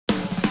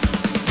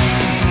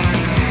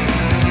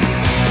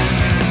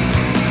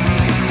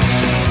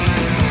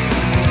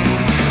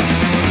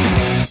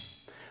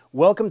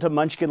Welcome to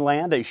Munchkin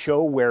Land, a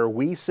show where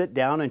we sit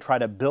down and try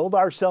to build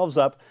ourselves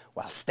up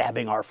while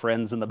stabbing our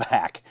friends in the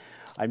back.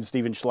 I'm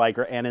Steven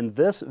Schleicher, and in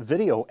this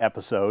video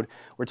episode,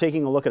 we're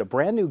taking a look at a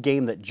brand new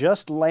game that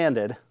just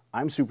landed.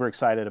 I'm super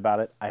excited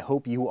about it. I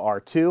hope you are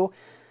too.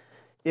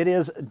 It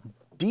is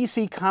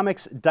DC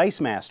Comics Dice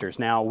Masters.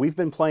 Now, we've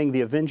been playing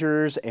the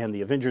Avengers and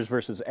the Avengers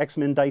vs.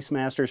 X-Men Dice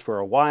Masters for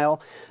a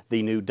while.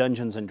 The new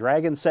Dungeons &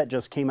 Dragons set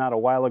just came out a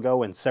while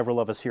ago, and several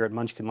of us here at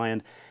Munchkin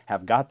Land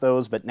have got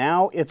those. But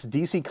now it's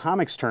DC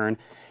Comics' turn,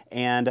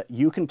 and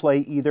you can play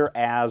either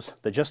as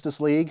the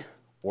Justice League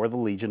or the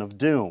Legion of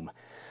Doom.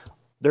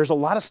 There's a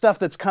lot of stuff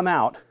that's come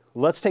out.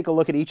 Let's take a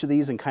look at each of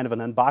these in kind of an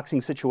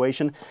unboxing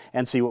situation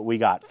and see what we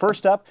got.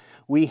 First up,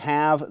 we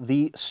have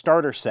the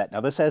starter set. Now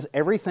this has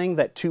everything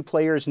that two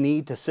players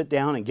need to sit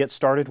down and get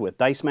started with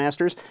Dice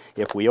Masters.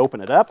 If we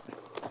open it up,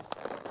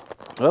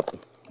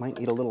 might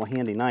need a little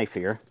handy knife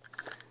here.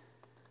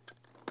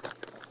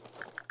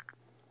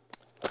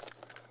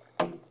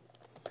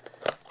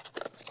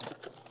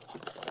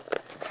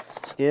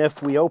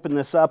 If we open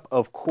this up,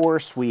 of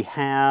course, we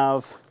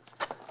have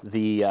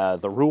the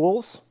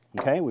rules.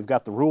 Okay, we've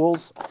got the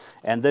rules,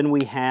 and then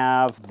we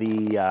have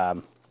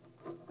the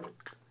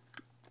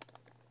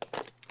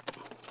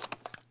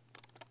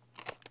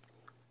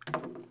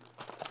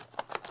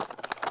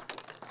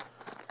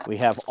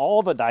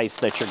all the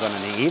dice that you're going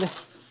to need.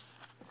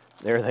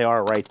 There they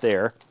are right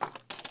there.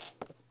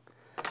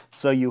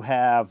 So you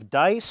have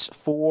dice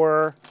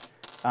for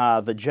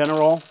the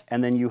general,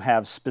 and then you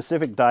have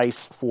specific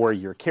dice for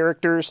your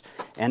characters.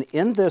 And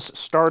in this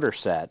starter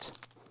set,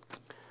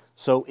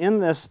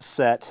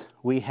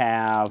 we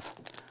have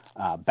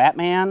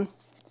Batman,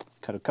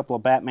 cut a couple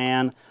of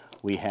Batman.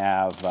 We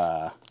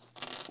have,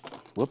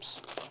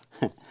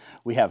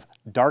 we have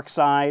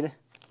Darkseid,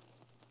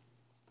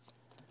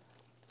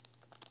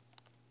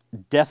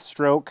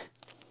 Deathstroke,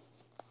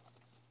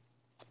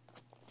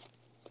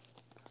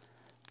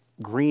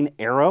 Green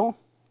Arrow,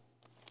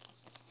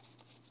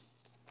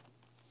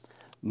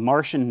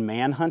 Martian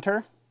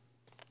Manhunter,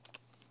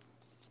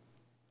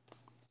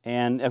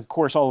 and of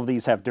course all of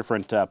these have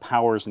different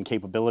powers and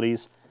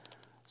capabilities.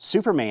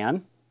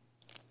 Superman,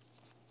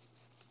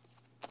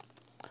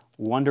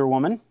 Wonder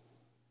Woman,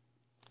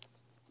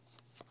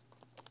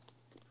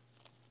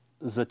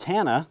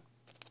 Zatanna,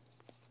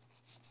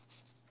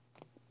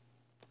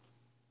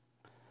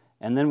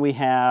 and then we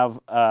have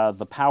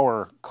the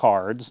power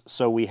cards.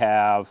 So we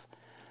have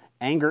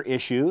Anger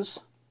Issues,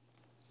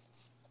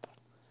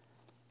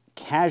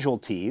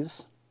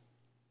 Casualties,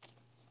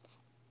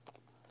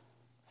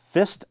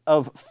 Fist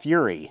of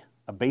Fury,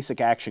 a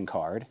basic action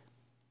card,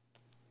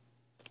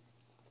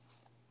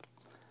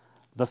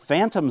 the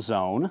Phantom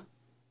Zone,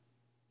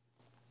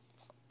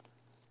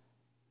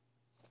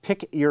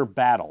 Pick Your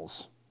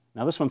Battles.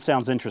 Now this one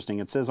sounds interesting.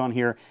 It says on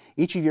here,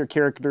 each of your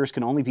characters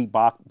can only be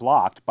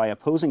blocked by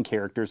opposing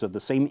characters of the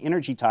same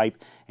energy type,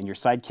 and your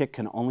sidekick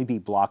can only be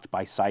blocked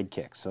by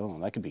sidekicks. So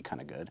that could be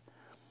kind of good.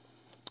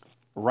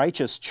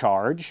 Righteous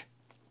Charge,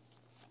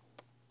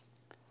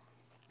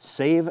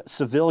 Save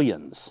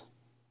Civilians,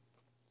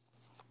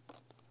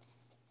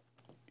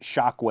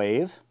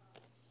 Shockwave,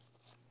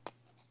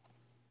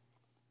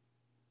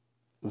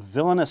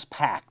 Villainous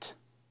Pact.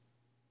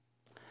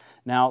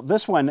 Now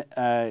this one,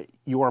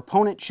 your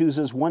opponent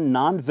chooses one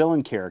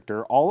non-villain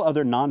character. All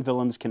other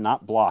non-villains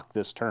cannot block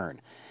this turn.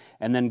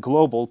 And then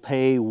Global,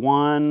 pay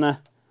one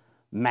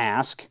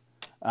mask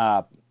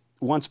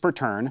once per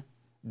turn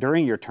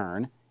during your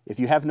turn. If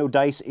you have no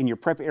dice in your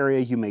prep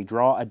area, you may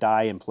draw a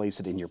die and place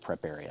it in your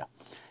prep area.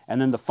 And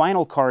then the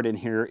final card in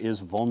here is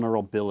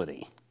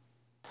Vulnerability.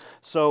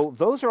 So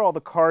those are all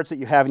the cards that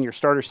you have in your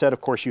starter set. Of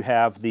course, you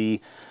have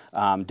the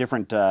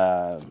different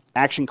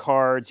action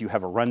cards. You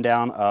have a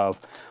rundown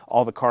of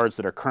all the cards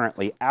that are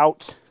currently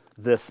out.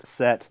 This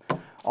set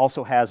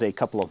also has a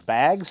couple of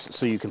bags,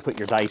 so you can put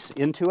your dice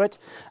into it.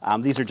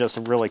 These are just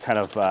really kind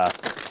of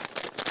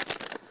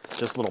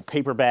just little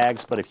paper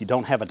bags, but if you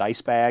don't have a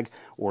dice bag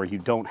or you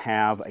don't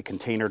have a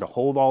container to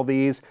hold all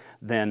these,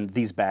 then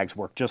these bags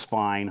work just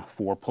fine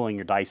for pulling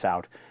your dice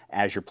out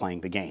as you're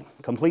playing the game.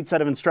 Complete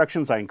set of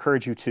instructions, I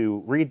encourage you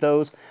to read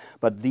those,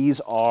 but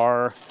this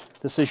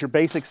is your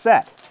basic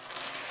set.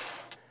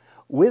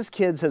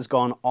 WizKids has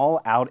gone all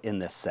out in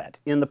this set.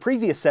 In the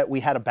previous set, we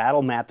had a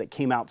battle mat that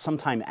came out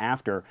sometime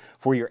after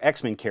for your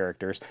X-Men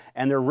characters,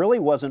 and there really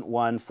wasn't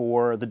one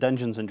for the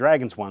Dungeons &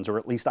 Dragons ones, or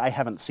at least I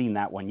haven't seen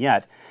that one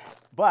yet.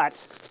 But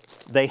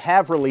they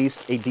have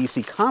released a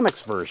DC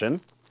Comics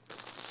version,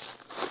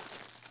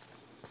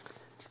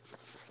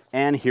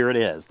 and here it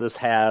is. This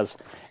has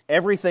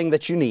everything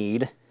that you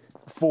need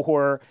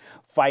for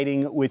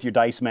fighting with your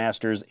Dice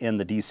Masters in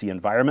the DC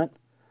environment.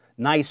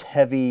 Nice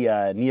heavy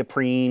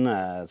neoprene,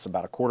 it's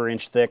about a 1/4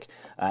 inch thick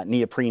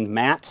neoprene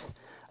mat.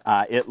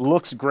 It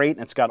looks great,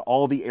 and it's got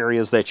all the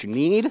areas that you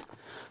need.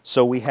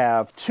 So we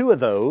have 2 of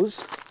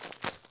those,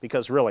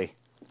 because really,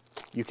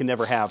 you can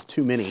never have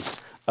too many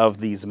of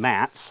these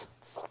mats,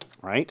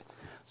 right?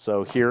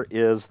 So here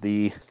is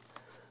the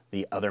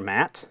other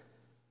mat.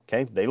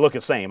 Okay, they look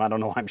the same. I don't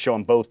know why I'm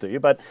showing both to you,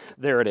 but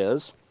there it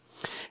is.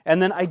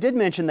 And then I did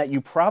mention that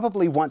you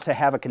probably want to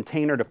have a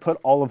container to put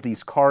all of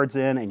these cards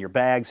in, and your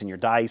bags and your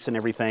dice and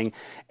everything.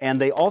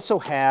 And they also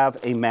have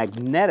a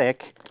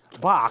magnetic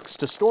box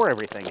to store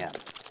everything in.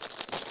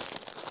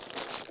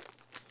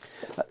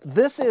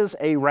 This is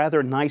a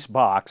rather nice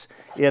box.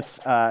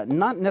 It's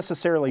not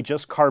necessarily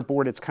just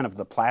cardboard, it's kind of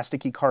the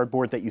plasticky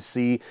cardboard that you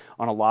see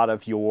on a lot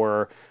of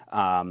your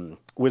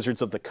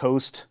Wizards of the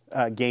Coast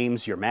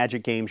games, your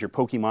Magic games, your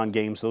Pokemon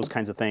games, those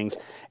kinds of things.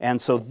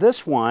 And so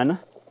this one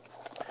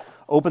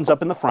opens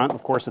up in the front.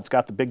 Of course, it's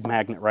got the big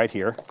magnet right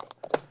here.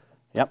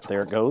 Yep,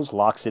 there it goes,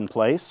 locks in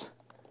place.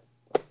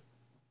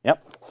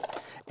 Yep.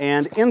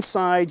 And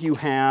inside you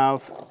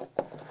have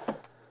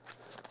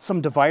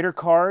some divider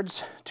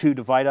cards to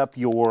divide up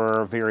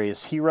your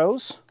various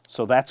heroes,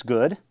 so that's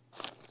good.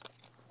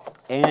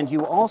 And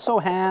you also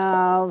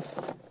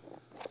have,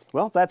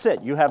 well, that's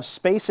it. You have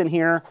space in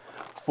here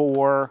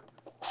for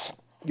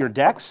your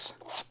decks,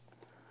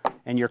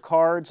 and your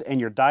cards and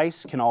your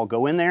dice can all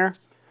go in there.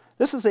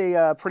 This is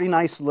a pretty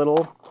nice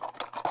little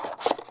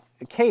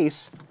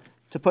case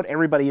to put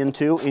everybody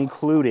into,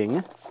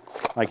 including,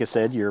 like I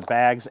said, your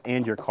bags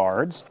and your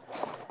cards.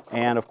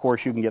 And of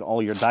course, you can get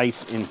all your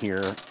dice in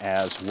here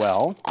as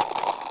well.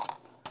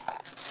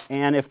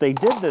 And if they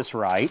did this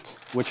right,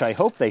 which I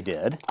hope they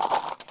did,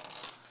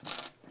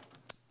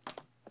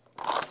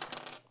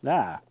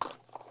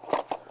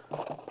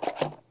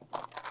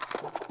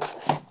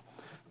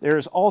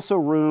 there's also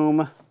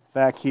room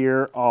back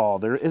here. Oh,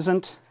 there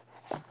isn't.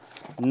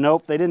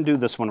 Nope, they didn't do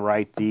this one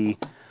right. The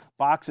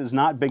box is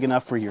not big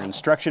enough for your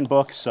instruction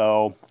book,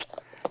 so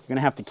you're going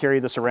to have to carry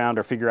this around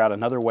or figure out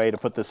another way to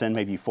put this in,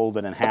 maybe fold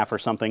it in half or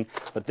something.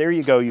 But there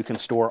you go. You can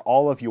store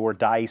all of your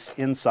dice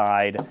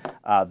inside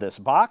this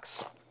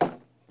box.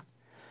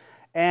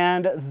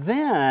 And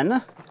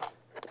then,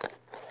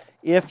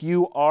 if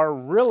you are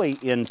really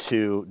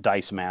into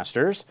Dice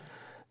Masters,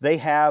 they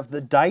have the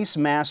Dice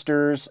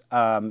Masters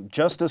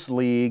Justice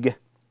League,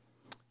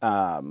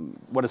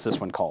 what is this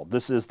one called?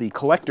 This is the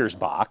Collector's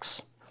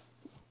Box.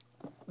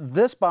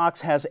 This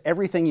box has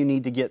everything you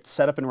need to get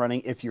set up and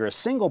running if you're a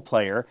single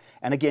player.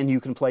 And again,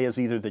 you can play as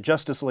either the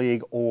Justice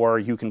League or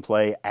you can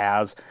play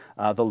as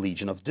the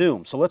Legion of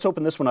Doom. So let's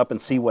open this one up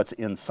and see what's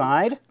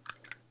inside.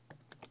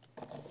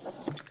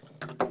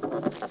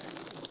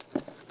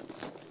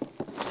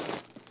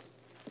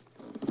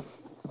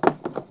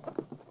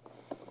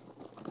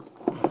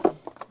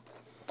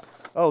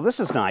 Oh,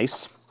 this is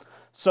nice.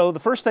 So the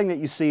first thing that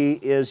you see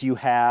is you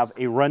have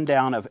a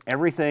rundown of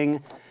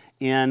everything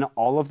in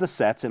all of the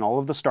sets, in all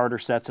of the starter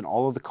sets, and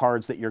all of the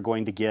cards that you're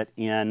going to get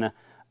in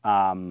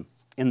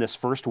this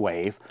first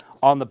wave.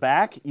 On the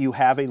back, you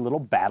have a little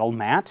battle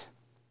mat.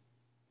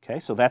 Okay,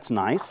 so that's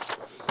nice.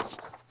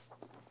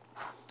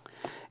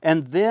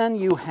 And then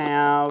you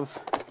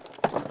have,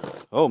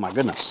 oh my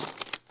goodness,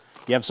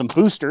 you have some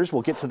boosters.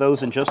 We'll get to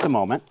those in just a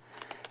moment.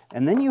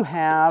 And then you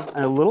have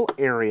a little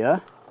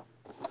area.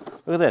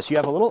 Look at this. You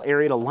have a little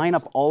area to line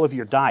up all of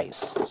your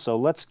dice. So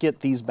let's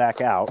get these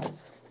back out.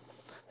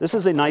 This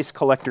is a nice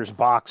collector's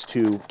box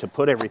to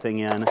put everything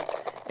in,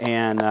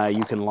 and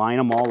you can line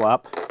them all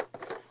up.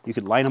 You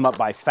could line them up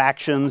by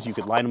factions, you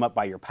could line them up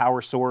by your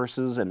power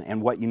sources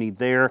and what you need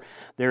there.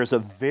 There's a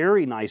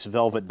very nice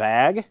velvet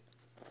bag,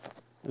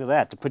 look at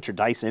that, to put your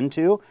dice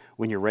into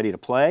when you're ready to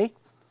play.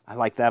 I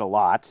like that a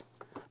lot.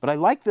 But I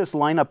like this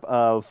lineup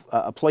of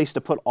a place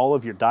to put all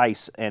of your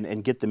dice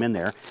and get them in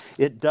there.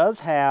 It does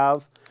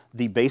have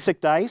the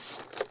basic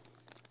dice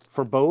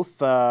for both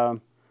the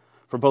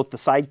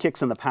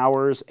sidekicks and the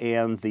powers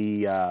and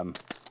the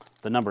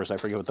numbers. I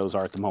forget what those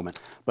are at the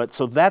moment. But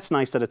so that's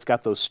nice that it's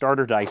got those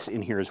starter dice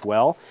in here as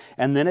well.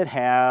 And then it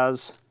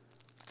has,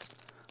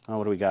 oh,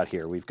 what do we got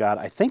here? We've got,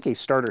 I think, a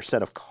starter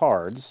set of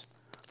cards.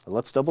 But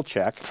let's double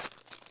check.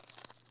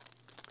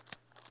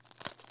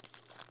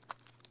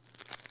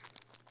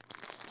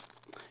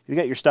 You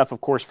got your stuff,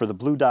 of course, for the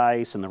blue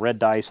dice and the red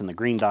dice and the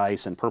green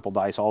dice and purple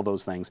dice, all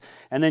those things.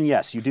 And then,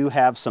 yes, you do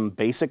have some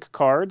basic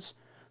cards.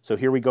 So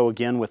here we go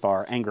again with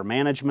our Anger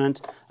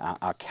Management,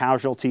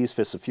 Casualties,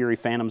 Fists of Fury,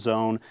 Phantom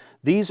Zone.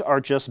 These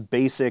are just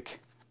basic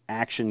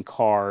action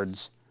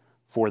cards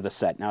for the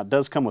set. Now, it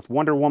does come with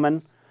Wonder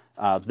Woman.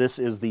 This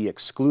is the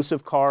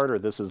exclusive card, or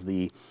this is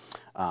the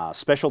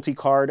specialty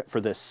card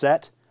for this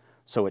set.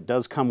 So it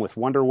does come with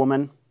Wonder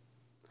Woman.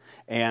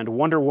 And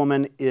Wonder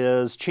Woman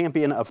is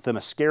champion of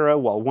Themyscira,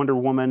 while Wonder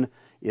Woman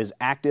is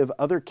active.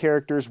 Other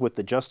characters with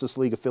the Justice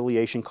League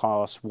affiliation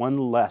cost one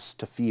less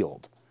to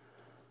field.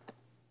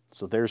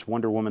 So there's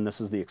Wonder Woman. This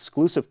is the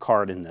exclusive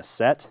card in this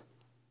set.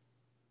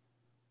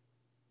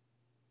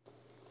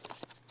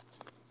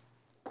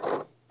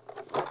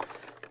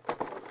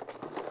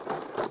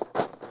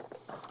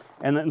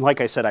 And then,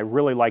 like I said, I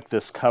really like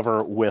this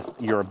cover with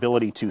your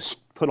ability to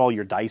put all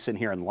your dice in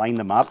here and line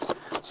them up.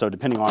 So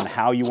depending on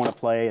how you want to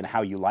play and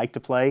how you like to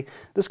play,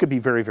 this could be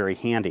very, very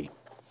handy.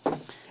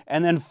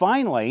 And then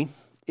finally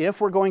if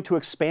we're going to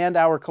expand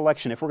our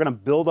collection, if we're going to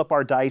build up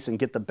our dice and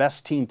get the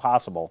best team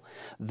possible,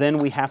 then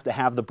we have to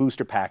have the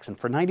booster packs. And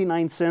for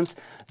 99 cents,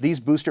 these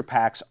booster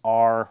packs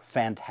are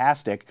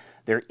fantastic.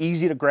 They're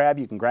easy to grab.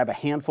 You can grab a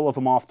handful of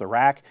them off the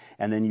rack,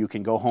 and then you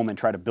can go home and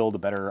try to build a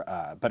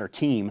better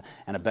team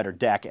and a better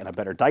deck and a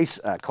better dice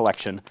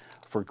collection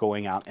for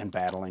going out and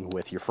battling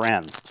with your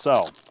friends.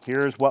 So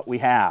here's what we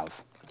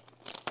have.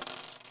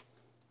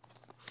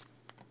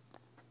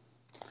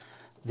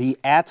 The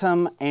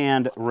Atom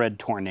and Red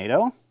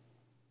Tornado.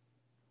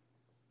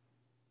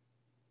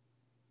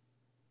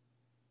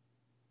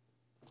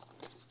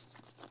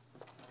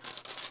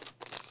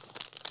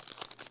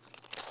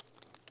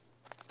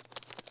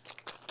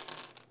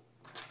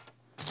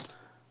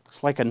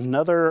 Looks like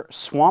another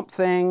Swamp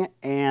Thing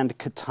and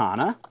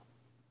Zatanna.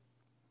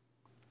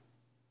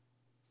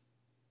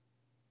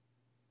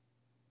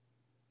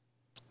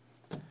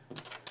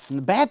 And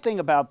the bad thing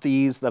about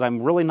these that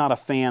I'm really not a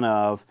fan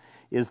of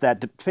is that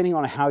depending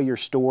on how your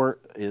store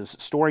is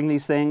storing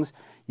these things,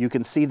 you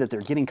can see that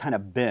they're getting kind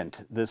of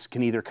bent. This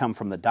can either come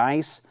from the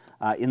dice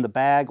in the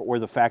bag or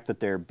the fact that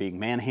they're being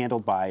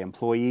manhandled by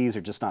employees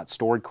or just not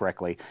stored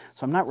correctly.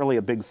 So I'm not really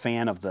a big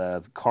fan of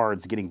the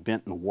cards getting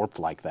bent and warped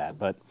like that,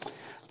 but I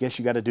guess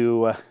you got to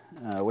do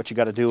what you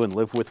got to do and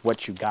live with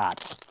what you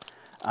got.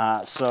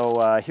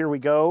 So here we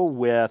go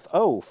with,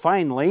 oh,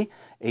 finally,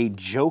 a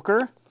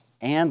Joker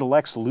and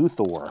Lex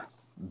Luthor.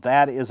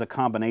 That is a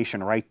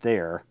combination right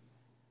there.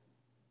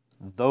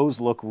 Those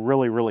look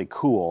really, really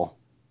cool.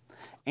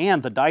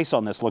 And the dice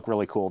on this look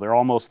really cool. They're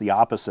almost the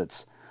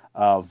opposites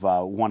of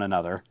one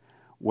another,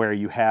 where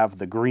you have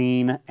the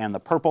green and the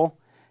purple,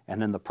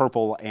 and then the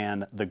purple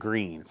and the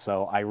green.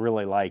 So I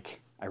really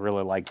like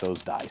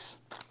those dice.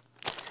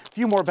 A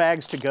few more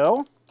bags to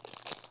go.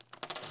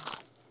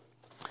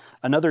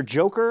 Another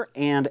Joker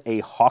and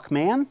a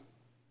Hawkman.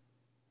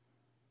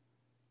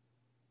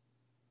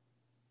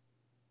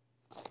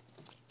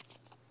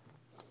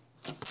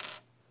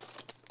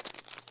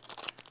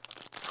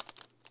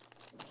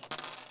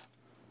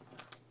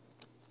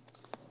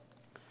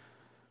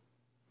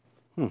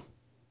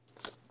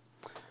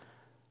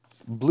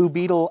 Blue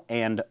Beetle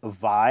and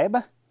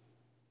Vibe.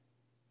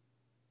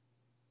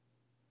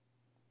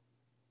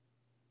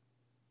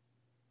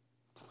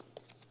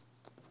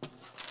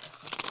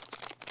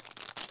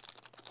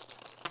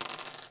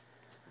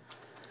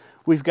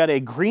 We've got a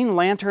Green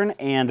Lantern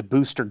and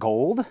Booster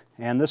Gold,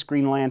 and this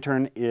Green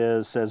Lantern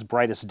says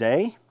Brightest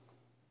Day.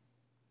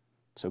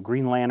 So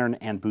Green Lantern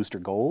and Booster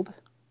Gold.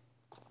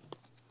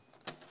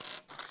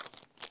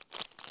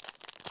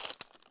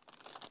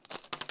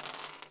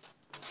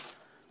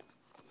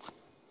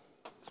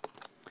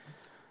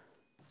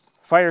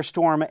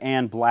 Firestorm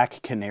and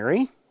Black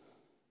Canary.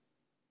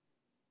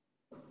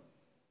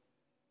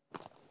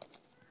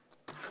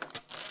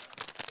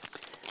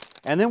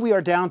 And then we are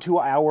down to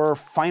our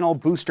final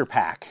booster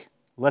pack.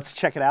 Let's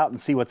check it out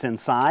and see what's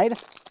inside.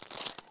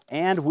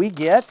 And we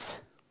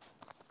get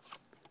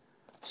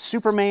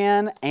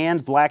Superman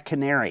and Black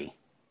Canary.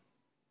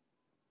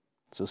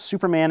 So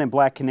Superman and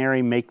Black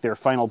Canary make their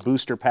final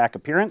booster pack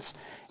appearance.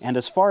 And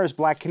as far as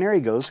Black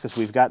Canary goes, because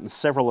we've gotten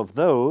several of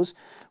those,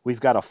 we've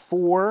got a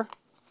 4,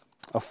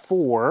 a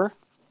 4,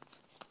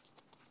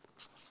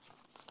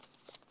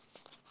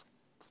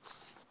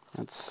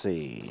 let's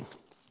see,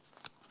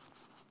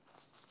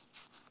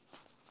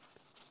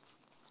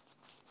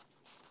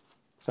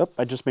 oh,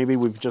 maybe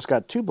we've just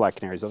got 2 Black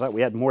Canaries. I thought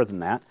we had more than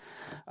that.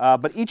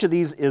 But each of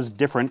these is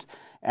different.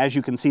 As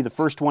you can see, the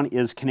first one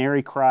is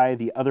Canary Cry,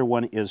 the other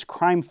one is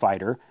Crime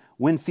Fighter.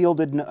 When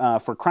fielded,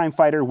 for Crime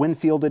Fighter, when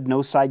fielded, no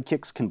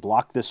sidekicks can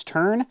block this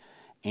turn.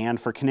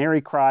 And for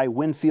Canary Cry,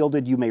 when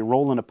fielded, you may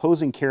roll an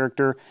opposing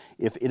character.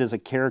 If it is a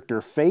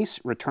character face,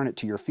 return it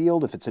to your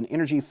field. If it's an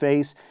energy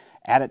face,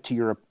 add it to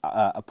your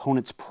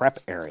opponent's prep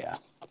area.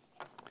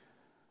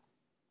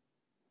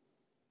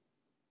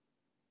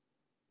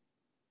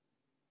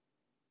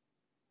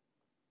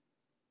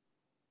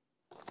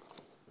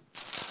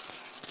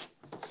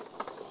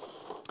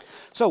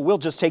 So we'll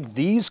just take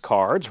these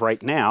cards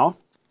right now,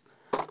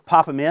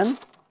 pop them in,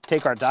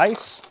 take our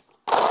dice.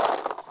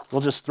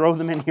 We'll just throw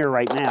them in here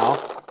right now.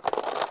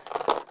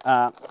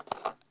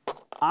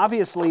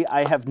 Obviously,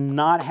 I have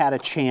not had a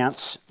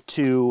chance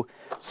to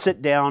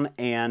sit down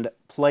and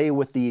play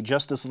with the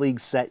Justice League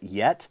set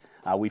yet.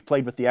 We've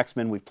played with the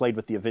X-Men, we've played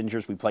with the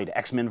Avengers, we played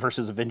X-Men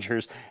versus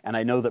Avengers, and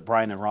I know that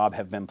Brian and Rob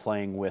have been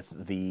playing with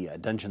the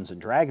Dungeons &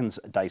 Dragons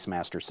Dice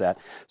Master set.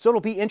 So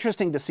it'll be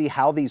interesting to see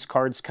how these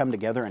cards come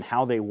together and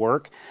how they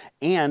work.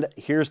 And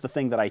here's the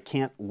thing that I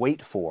can't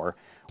wait for.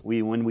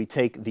 When we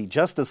take the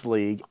Justice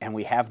League and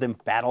we have them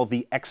battle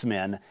the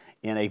X-Men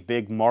in a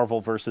big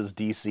Marvel versus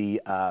DC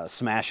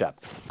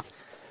smash-up.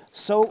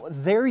 So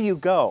there you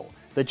go.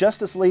 The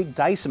Justice League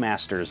Dice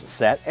Masters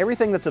set,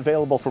 everything that's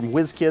available from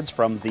WizKids,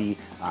 from the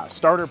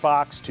starter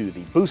box to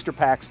the booster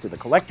packs to the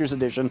collector's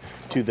edition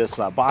to this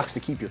box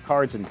to keep your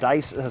cards and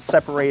dice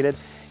separated.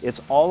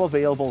 It's all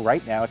available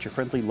right now at your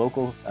friendly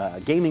local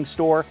gaming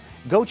store,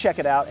 Go check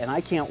it out, and I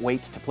can't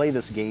wait to play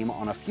this game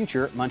on a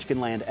future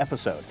Munchkin Land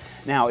episode.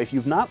 Now, if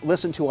you've not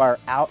listened to our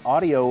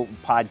audio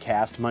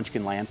podcast,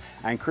 Munchkin Land,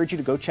 I encourage you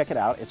to go check it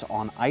out. It's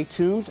on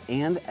iTunes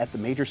and at the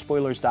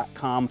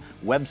Majorspoilers.com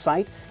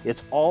website.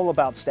 It's all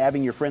about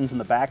stabbing your friends in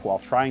the back while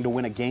trying to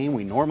win a game.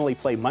 We normally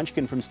play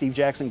Munchkin from Steve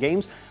Jackson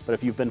Games, but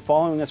if you've been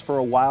following us for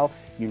a while,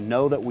 you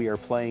know that we are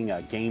playing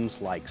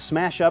games like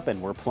Smash Up,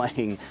 and we're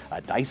playing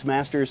Dice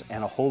Masters,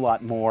 and a whole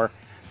lot more.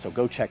 So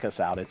go check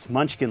us out. It's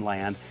Munchkin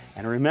Land.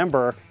 And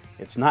remember,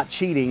 it's not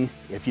cheating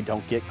if you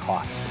don't get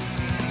caught.